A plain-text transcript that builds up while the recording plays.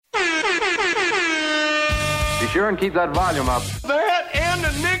Be sure and keep that volume up. That and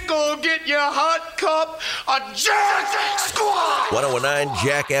a nickel get you a hot cup of Jack Squad. 1019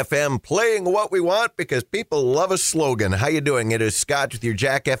 Jack FM, playing what we want because people love a slogan. How you doing? It is Scott with your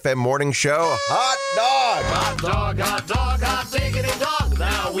Jack FM morning show. Hot dog. Hot dog, hot diggity dog.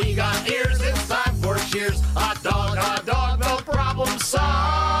 Now we got ears, it's time for cheers. Hot dog, no problem solved.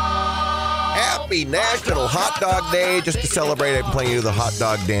 Happy National Hot Dog Day. Just to celebrate, I'm playing you the hot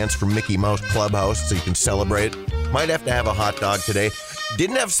dog dance from Mickey Mouse Clubhouse so you can celebrate. Might have to have a hot dog today.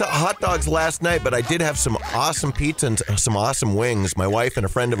 Didn't have some hot dogs last night, but I did have some awesome pizza and some awesome wings. My wife and a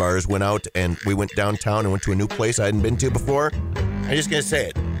friend of ours went out and we went downtown and went to a new place I hadn't been to before. I'm just going to say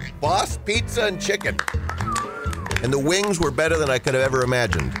it. Boss Pizza and Chicken. And the wings were better than I could have ever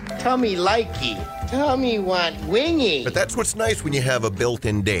imagined. Tommy likey. Tommy want wingy. But that's what's nice when you have a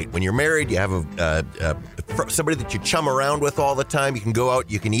built-in date. When you're married, you have somebody that you chum around with all the time. You can go out,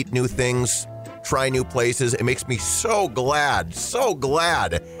 you can eat new things, try new places. It makes me so glad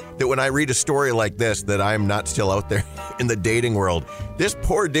that when I read a story like this, that I'm not still out there in the dating world. This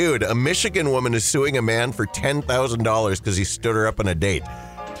poor dude, a Michigan woman is suing a man for $10,000 because he stood her up on a date.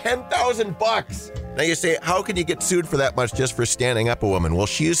 $10,000. Now you say, how can you get sued for that much just for standing up a woman? Well,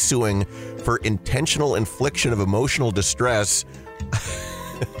 she is suing for intentional infliction of emotional distress.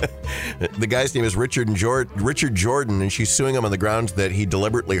 The guy's name is Richard Jordan, and she's suing him on the grounds that he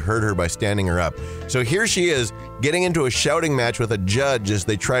deliberately hurt her by standing her up. So here she is getting into a shouting match with a judge as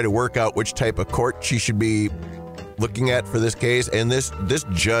they try to work out which type of court she should be looking at for this case. And this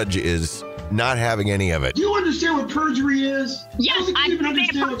judge is not having any of it. Do you understand what perjury is? Yes, I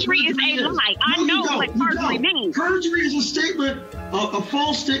understand perjury is a lie. I know what perjury means. Perjury is a statement, a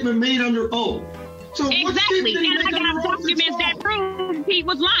false statement made under oath. So exactly, and I got documents that prove he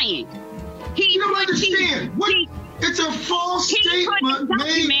was lying. You don't understand. It's a false statement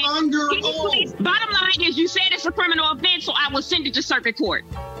made under oath. Bottom line is, you said it's a criminal offense, so I will send it to circuit court.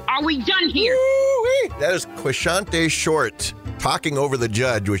 Are we done here? Woo-wee. That is Quashante Short talking over the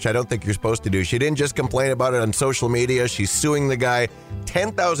judge, which I don't think you're supposed to do. She didn't just complain about it on social media. She's suing the guy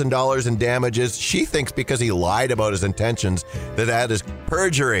 $10,000 in damages. She thinks because he lied about his intentions that is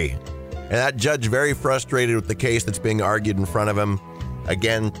perjury. And that judge very frustrated with the case that's being argued in front of him.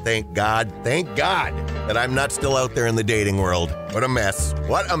 Again, thank God that I'm not still out there in the dating world. What a mess.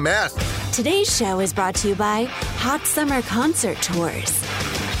 What a mess. Today's show is brought to you by Hot Summer Concert Tours.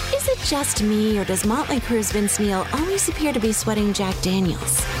 Is it just me, or does Motley Crue's Vince Neil always appear to be sweating Jack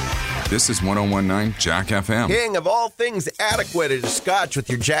Daniels? This is 1019 Jack FM. King of all things adequate, it is Scotch with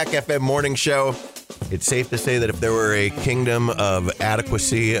your Jack FM morning show. It's safe to say that if there were a kingdom of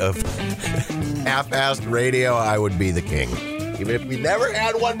adequacy of half-assed radio, I would be the king. Even if we never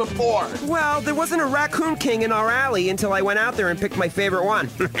had one before. Well, there wasn't a raccoon king in our alley until I went out there and picked my favorite one.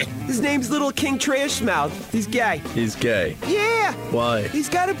 His name's Little King Trashmouth. He's gay. He's gay? Yeah. Why? He's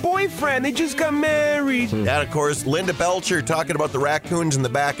got a boyfriend. They just got married. And, of course, Linda Belcher talking about the raccoons in the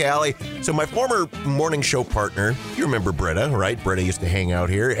back alley. So my former morning show partner, you remember Britta, right? Britta used to hang out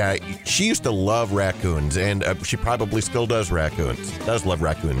here. She used to love raccoons, and she probably still does raccoons. Does love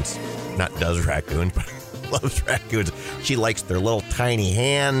raccoons. Not does raccoons, but loves raccoons. She likes their little tiny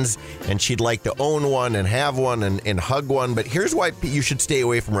hands, and she'd like to own one and have one and hug one. But here's why you should stay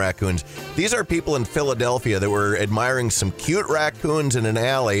away from raccoons. These are people in Philadelphia that were admiring some cute raccoons in an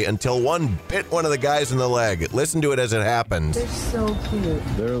alley until one bit one of the guys in the leg. Listen to it as it happens. They're so cute.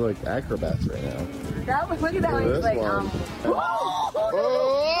 They're like acrobats right now. Look at that one. He's like,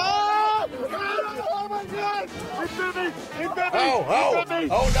 Oh my God! It's me!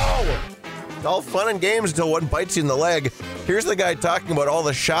 Oh no! It's all fun and games until one bites you in the leg. Here's the guy talking about all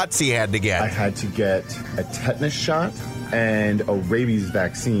the shots he had to get. I had to get a tetanus shot and a rabies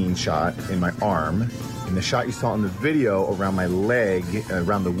vaccine shot in my arm. And the shot you saw in the video around my leg,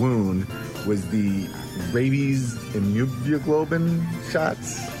 around the wound, was the rabies immunoglobulin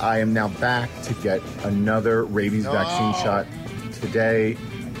shots. I am now back to get another rabies vaccine shot today,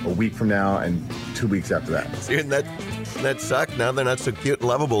 a week from now, and 2 weeks after that. Dude, that sucked. Now they're not so cute and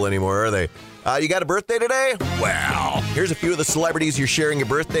lovable anymore, are they? You got a birthday today? Well, here's a few of the celebrities you're sharing your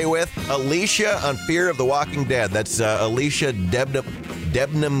birthday with. Alicia on Fear of the Walking Dead. That's Alicia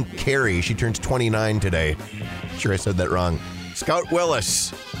Debnam Carey. She turns 29 today. Sure I said that wrong. Scout Willis,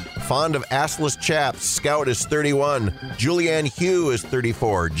 fond of assless chaps. Scout is 31. Julianne Hough is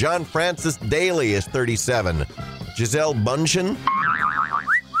 34. John Francis Daly is 37. Giselle Bundchen.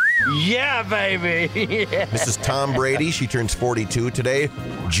 Yeah, baby. Yeah. This is Tom Brady. She turns 42 today.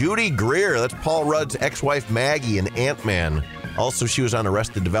 Judy Greer. That's Paul Rudd's ex-wife Maggie in Ant-Man. Also, she was on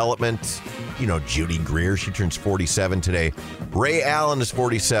Arrested Development. You know Judy Greer. She turns 47 today. Ray Allen is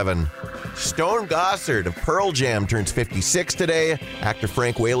 47. Stone Gossard of Pearl Jam turns 56 today. Actor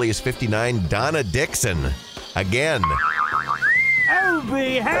Frank Whaley is 59. Donna Dixon, again. Oh,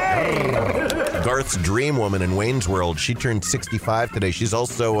 behave! Garth's dream woman in Wayne's World, she turned 65 today. She's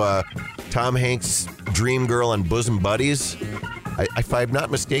also Tom Hanks' dream girl on Bosom Buddies. If I'm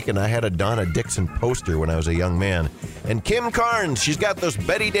not mistaken, I had a Donna Dixon poster when I was a young man. And Kim Carnes, she's got those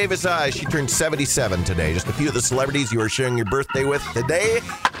Betty Davis eyes. She turned 77 today. Just a few of the celebrities you are sharing your birthday with today.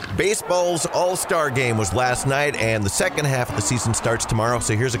 Baseball's All-Star Game was last night, and the second half of the season starts tomorrow.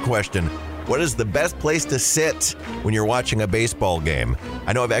 So here's a question. What is the best place to sit when you're watching a baseball game?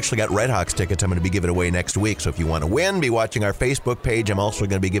 I know I've actually got Red Hawks tickets I'm going to be giving away next week, so if you want to win, be watching our Facebook page. I'm also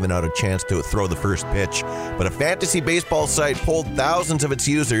going to be giving out a chance to throw the first pitch. But a fantasy baseball site polled thousands of its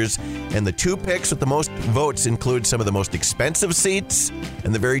users, and the 2 picks with the most votes include some of the most expensive seats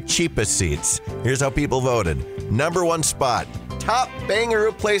and the very cheapest seats. Here's how people voted. Number 1 spot, top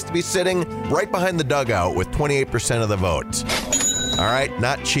bangaroo place to be sitting, right behind the dugout with 28% of the vote. All right,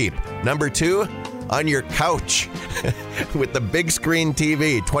 not cheap. Number 2, on your couch with the big screen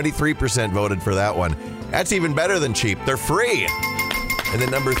TV. 23% voted for that one. That's even better than cheap. They're free. And then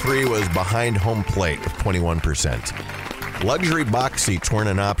number 3 was behind home plate with 21%. Luxury box seats weren't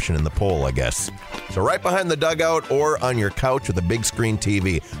an option in the poll, I guess. So right behind the dugout or on your couch with a big screen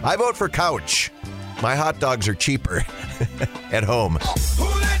TV. I vote for couch. My hot dogs are cheaper at home. Who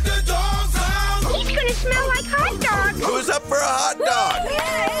let the dogs out? He's gonna smell like hot dogs. Who's up for a hot dog?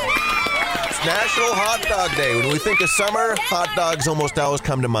 It's National Hot Dog Day. When we think of summer, hot dogs almost always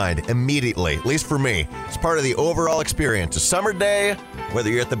come to mind immediately, at least for me. It's part of the overall experience. A summer day, whether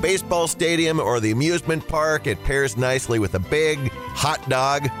you're at the baseball stadium or the amusement park, it pairs nicely with a big hot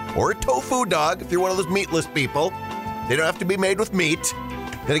dog or a tofu dog if you're one of those meatless people. They don't have to be made with meat.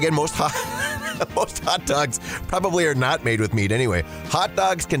 Then again, most hot dogs probably are not made with meat anyway. Hot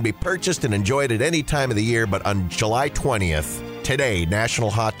dogs can be purchased and enjoyed at any time of the year, but on July 20th, today, National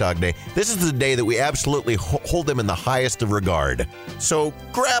Hot Dog Day, this is the day that we absolutely hold them in the highest of regard. So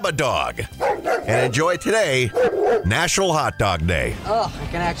grab a dog and enjoy today, National Hot Dog Day. Oh, I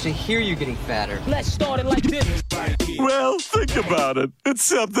can actually hear you getting fatter. Let's start it like this. Well, think about it. It's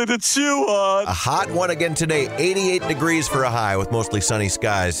something to chew on. A hot one again today, 88 degrees for a high with mostly sunny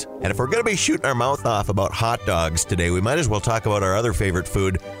skies. And if we're going to be shooting our mouth off about hot dogs today, we might as well talk about our other favorite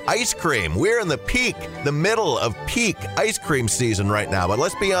food, ice cream. We're in the middle of peak ice cream season right now, but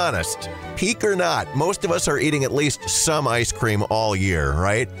let's be honest. Peak or not, most of us are eating at least some ice cream all year,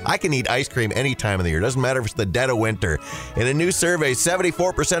 right? I can eat ice cream any time of the year. Doesn't matter if it's the dead of winter. In a new survey,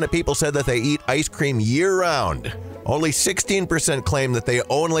 74% of people said that they eat ice cream year-round. Only 16% claim that they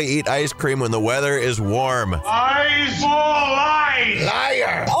only eat ice cream when the weather is warm. Eyes, all eyes!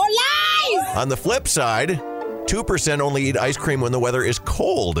 Liar! All lies! On the flip side, 2% only eat ice cream when the weather is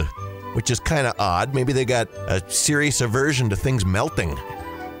cold, which is kind of odd. Maybe they got a serious aversion to things melting.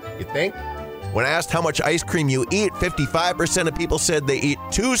 You think? When asked how much ice cream you eat, 55% of people said they eat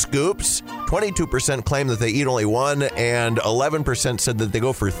 2 scoops, 22% claim that they eat only 1, and 11% said that they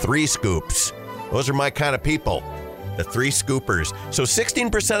go for 3 scoops. Those are my kind of people, the 3 scoopers. So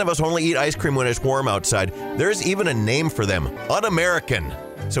 16% of us only eat ice cream when it's warm outside. There's even a name for them, un-American.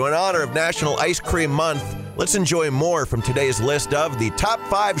 So in honor of National Ice Cream Month, let's enjoy more from today's list of the top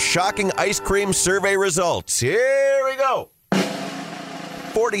 5 shocking ice cream survey results. Here we go.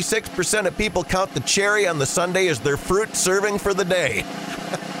 46% of people count the cherry on the sundae as their fruit serving for the day.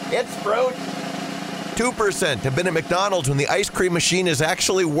 It's fruit. 2% have been at McDonald's when the ice cream machine is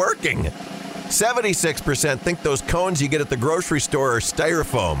actually working. 76% think those cones you get at the grocery store are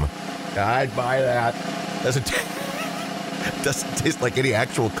styrofoam. I'd buy that. Doesn't taste like any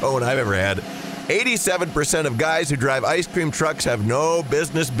actual cone I've ever had. 87% of guys who drive ice cream trucks have no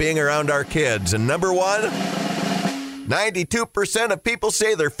business being around our kids. And number 1... 92% of people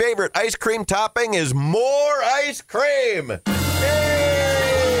say their favorite ice cream topping is more ice cream.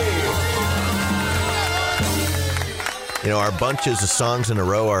 Yay! You know, our bunches of songs in a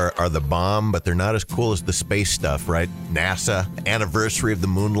row are the bomb, but they're not as cool as the space stuff, right? NASA, anniversary of the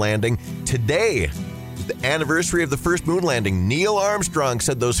moon landing. Today, the anniversary of the first moon landing, Neil Armstrong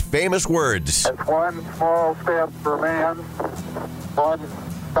said those famous words. It's one small step for man, one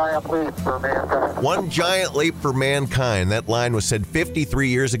giant leap for mankind. One giant leap for mankind. That line was said 53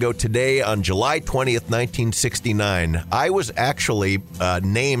 years ago today on July 20th, 1969. I was actually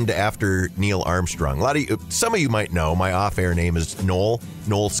named after Neil Armstrong. Some of you might know my off-air name is Noel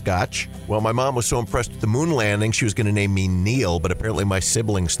Scotch. Well, my mom was so impressed with the moon landing, she was going to name me Neil, but apparently my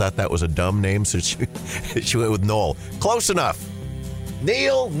siblings thought that was a dumb name, so she went with Noel. Close enough.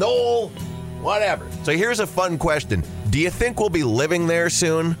 Neil, Noel, whatever. So here's a fun question. Do you think we'll be living there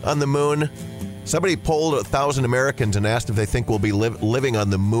soon on the moon? Somebody polled 1,000 Americans and asked if they think we'll be living on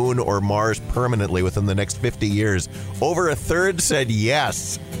the moon or Mars permanently within the next 50 years. Over a third said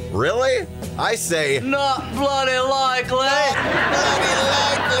yes. Really? I say... Not bloody likely. Not bloody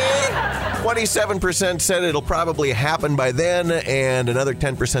likely. 27% said it'll probably happen by then, and another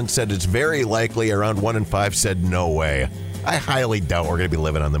 10% said it's very likely. Around 1 in 5 said no way. I highly doubt we're going to be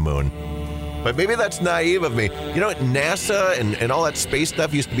living on the moon. But maybe that's naive of me. You know, NASA and all that space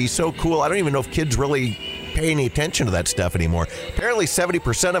stuff used to be so cool. I don't even know if kids really pay any attention to that stuff anymore. Apparently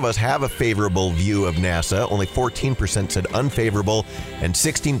 70% of us have a favorable view of NASA. Only 14% said unfavorable, and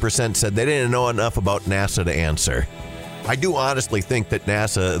 16% said they didn't know enough about NASA to answer. I do honestly think that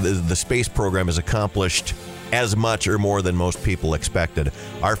NASA, the space program, has accomplished as much or more than most people expected.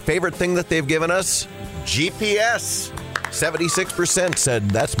 Our favorite thing that they've given us? GPS. 76% said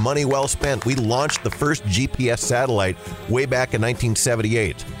that's money well spent. We launched the first GPS satellite way back in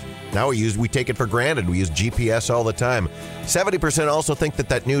 1978. Now we take it for granted. We use GPS all the time. 70% also think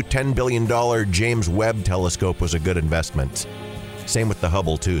that new $10 billion James Webb telescope was a good investment. Same with the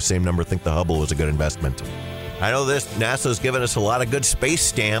Hubble, too. Same number think the Hubble was a good investment. I know this. NASA's given us a lot of good space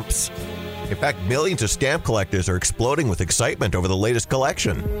stamps. In fact, millions of stamp collectors are exploding with excitement over the latest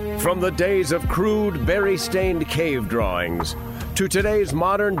collection. From the days of crude, berry-stained cave drawings to today's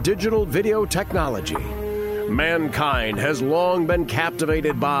modern digital video technology, mankind has long been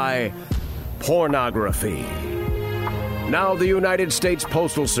captivated by pornography. Now the United States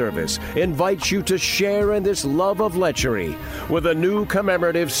Postal Service invites you to share in this love of lechery with a new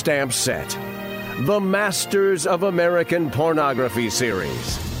commemorative stamp set, the Masters of American Pornography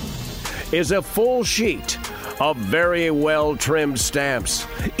series. Is a full sheet of very well-trimmed stamps,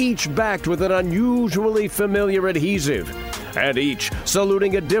 each backed with an unusually familiar adhesive, and each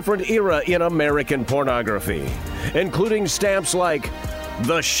saluting a different era in American pornography, including stamps like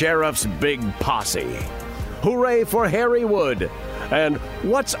The Sheriff's Big Posse, Hooray for Harry Wood, and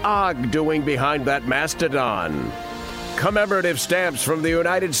What's Og Doing Behind That Mastodon? Commemorative stamps from the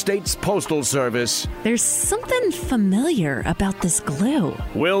United States Postal Service. There's something familiar about this glue.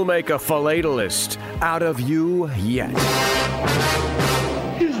 We'll make a philatelist out of you yet.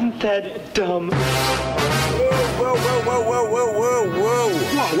 Isn't that dumb? Whoa, whoa, whoa, whoa, whoa, whoa, whoa.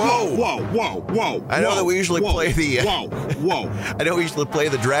 Whoa, whoa, whoa, whoa. I know that we usually play the... Whoa. I know we usually play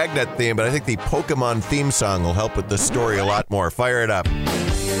the Dragnet theme, but I think the Pokemon theme song will help with this story a lot more. Fire it up.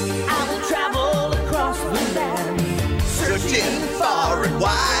 I will travel across the land, searching far and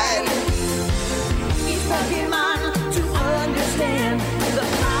wide. Each Pokemon to understand the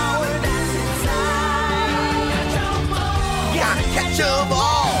power that's inside. Gotta catch 'em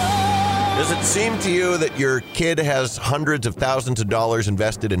all. Does it seem to you that your kid has hundreds of thousands of dollars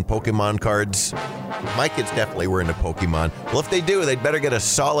invested in Pokemon cards? My kids definitely were into Pokemon. Well, if they do, they'd better get a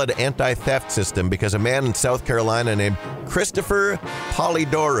solid anti-theft system, because a man in South Carolina named Christopher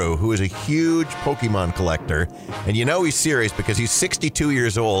Polidoro, who is a huge Pokemon collector, and you know he's serious because he's 62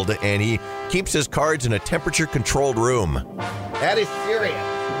 years old and he keeps his cards in a temperature-controlled room. That is serious.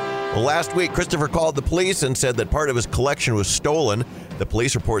 Well, last week, Christopher called the police and said that part of his collection was stolen. The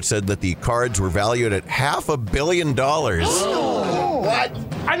police report said that the cards were valued at $500 million. What?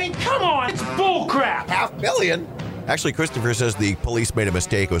 I mean, come on, it's bullcrap. $500 million? Actually, Christopher says the police made a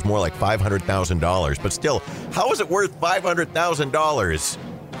mistake. It was more like $500,000. But still, how is it worth $500,000?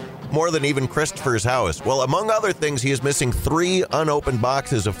 More than even Christopher's house. Well, among other things, he is missing 3 unopened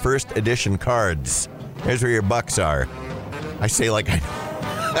boxes of first edition cards. Here's where your bucks are. I say like I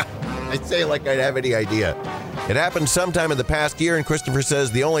I'd have any idea. It happened sometime in the past year, and Christopher says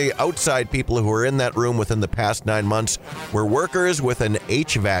the only outside people who were in that room within the past 9 months were workers with an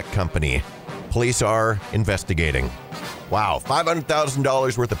HVAC company. Police are investigating. Wow,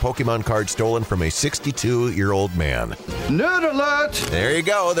 $500,000 worth of Pokemon cards stolen from a 62-year-old man. Nerd alert! There you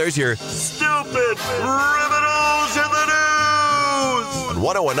go. There's your Stupid criminals in the news! on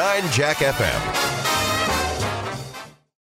 101.9 Jack FM.